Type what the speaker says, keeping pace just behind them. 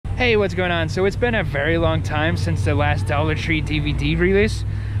Hey, what's going on? So it's been a very long time since the last Dollar Tree DVD release.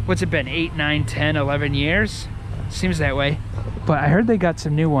 What's it been, 8, 9, 10, 11 years? Seems that way. But I heard they got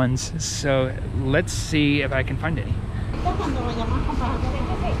some new ones, so let's see if I can find any.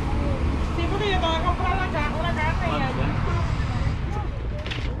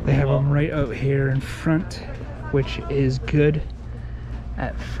 They have them right out here in front, which is good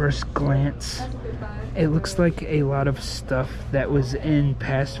at first glance. It looks like a lot of stuff that was in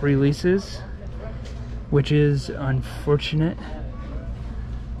past releases, which is unfortunate.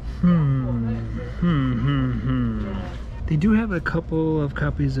 They do have a couple of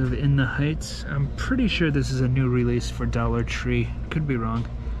copies of In the Heights. I'm pretty sure this is a new release for Dollar Tree. Could be wrong.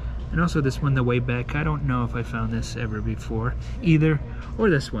 And also this one, The Way Back. I don't know if I found this ever before either. Or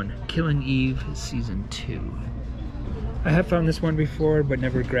this one, Killing Eve Season 2. I have found this one before, but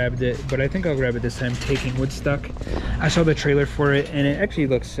never grabbed it. But I think I'll grab it this time, Taking Woodstock. I saw the trailer for it, and it actually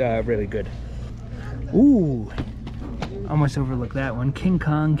looks really good. Ooh! Almost overlooked that one. King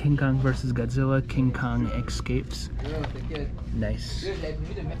Kong versus Godzilla, King Kong Escapes. Nice.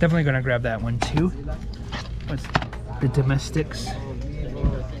 Definitely gonna grab that one too. What's The Domestics?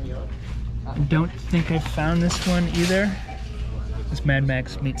 Don't think I found this one either. This Mad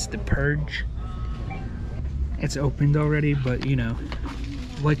Max meets The Purge. It's opened already, but you know,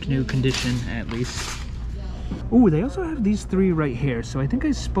 like new condition at least. Ooh, they also have these three right here, so I think I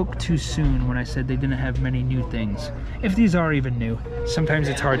spoke too soon when I said they didn't have many new things. If these are even new. Sometimes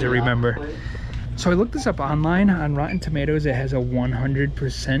it's hard to remember. So I looked this up online. On Rotten Tomatoes, it has a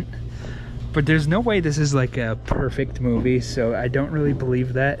 100%. But there's no way this is like a perfect movie, so I don't really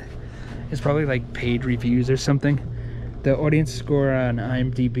believe that. It's probably like paid reviews or something. The audience score on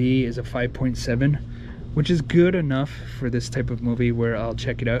IMDb is a 5.7. which is good enough for this type of movie where I'll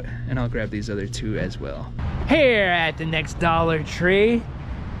check it out, and I'll grab these other two as well. Here at the next Dollar Tree,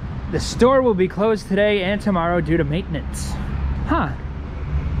 the store will be closed today and tomorrow due to maintenance. Huh.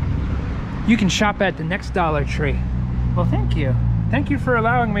 You can shop at the next Dollar Tree. Well, thank you. Thank you for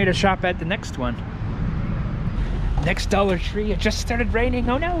allowing me to shop at the next one. Next Dollar Tree, it just started raining,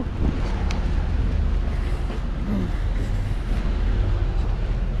 oh no.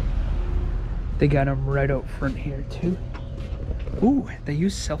 They got them right out front here too. Ooh, they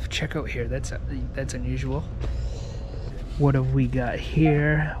use self-checkout here. That's unusual. What have we got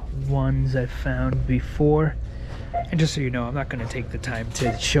here? Ones I found before. And just so you know, I'm not going to take the time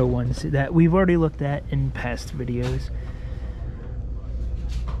to show ones that we've already looked at in past videos.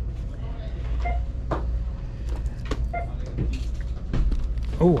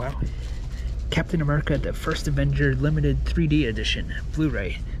 Oh wow. Captain America, the First Avenger Limited 3D Edition,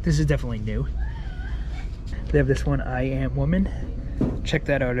 Blu-ray. This is definitely new. They have this one, I Am Woman. Check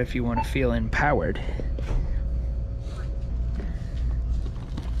that out if you want to feel empowered.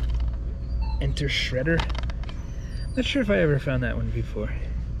 Enter Shredder. Not sure if I ever found that one before.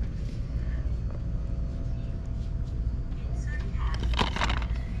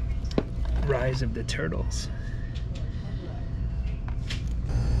 Rise of the Turtles.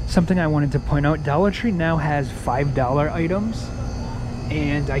 Something I wanted to point out, Dollar Tree now has $5 items.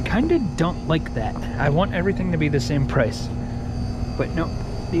 And I kind of don't like that. I want everything to be the same price. But no,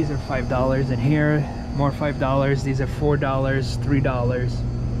 these are $5 in here, more $5, these are $4,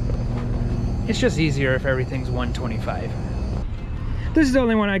 $3. It's just easier if everything's $1.25. This is the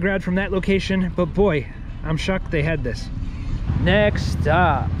only one I grabbed from that location, but boy, I'm shocked they had this. Next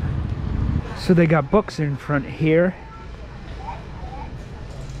up. So they got books in front here.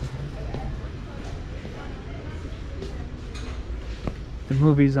 The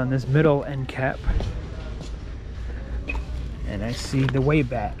movies on this middle end cap, and I see The Way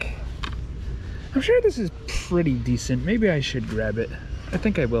Back. I'm sure this is pretty decent. Maybe I should grab it. I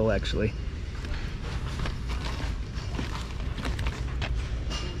think I will actually.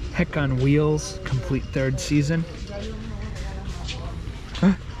 Heck on Wheels, complete 3rd season.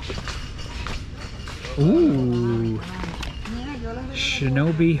 Huh? Ooh,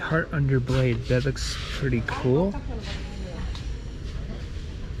 Shinobi Heart Under Blade. That looks pretty cool.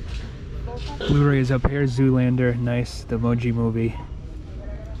 Blu-ray is up here, Zoolander, nice, the Emoji Movie.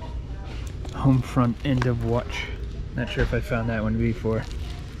 Homefront, End of Watch. Not sure if I found that one before.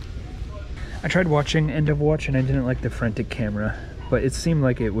 I tried watching End of Watch and I didn't like the frantic camera, but it seemed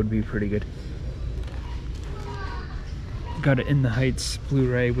like it would be pretty good. Got it In the Heights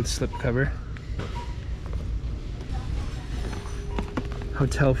Blu-ray with slipcover.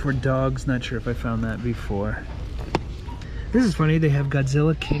 Hotel for Dogs, not sure if I found that before. This is funny, they have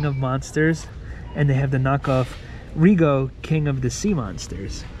Godzilla King of Monsters, and they have the knockoff Rigo King of the Sea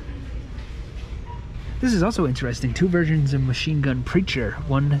Monsters. This is also interesting. 2 versions of Machine Gun Preacher.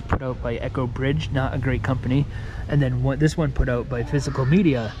 One put out by Echo Bridge, not a great company. And then this one put out by Physical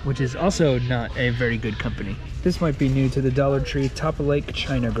Media, which is also not a very good company. This might be new to the Dollar Tree. Top of Lake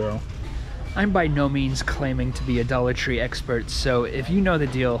China Girl. I'm by no means claiming to be a Dollar Tree expert, so if you know the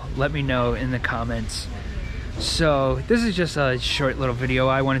deal, let me know in the comments. So this is just a short little video.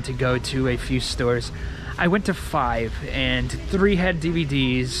 I wanted to go to a few stores. I went to 5, and 3 had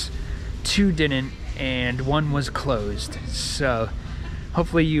DVDs, 2 didn't, and 1 was closed. So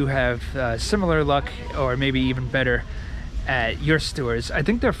hopefully you have similar luck, or maybe even better, at your stores. I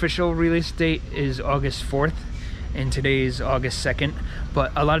think the official release date is August 4th, and today's August 2nd,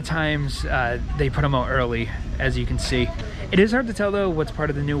 but a lot of times they put them out early, as you can see. It is hard to tell though what's part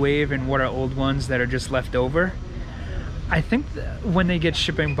of the new wave and what are old ones that are just left over. I think when they get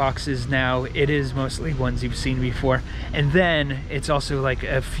shipping boxes now, it is mostly ones you've seen before, and then it's also like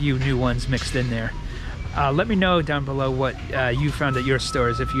a few new ones mixed in there. Let me know down below what you found at your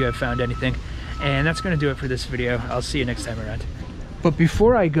stores, if you have found anything. And that's going to do it for this video. I'll see you next time around. But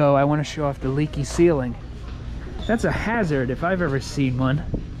before I go, I want to show off the leaky ceiling. That's a hazard if I've ever seen one.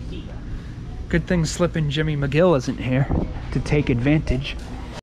 Good thing Slippin' Jimmy McGill isn't here to take advantage.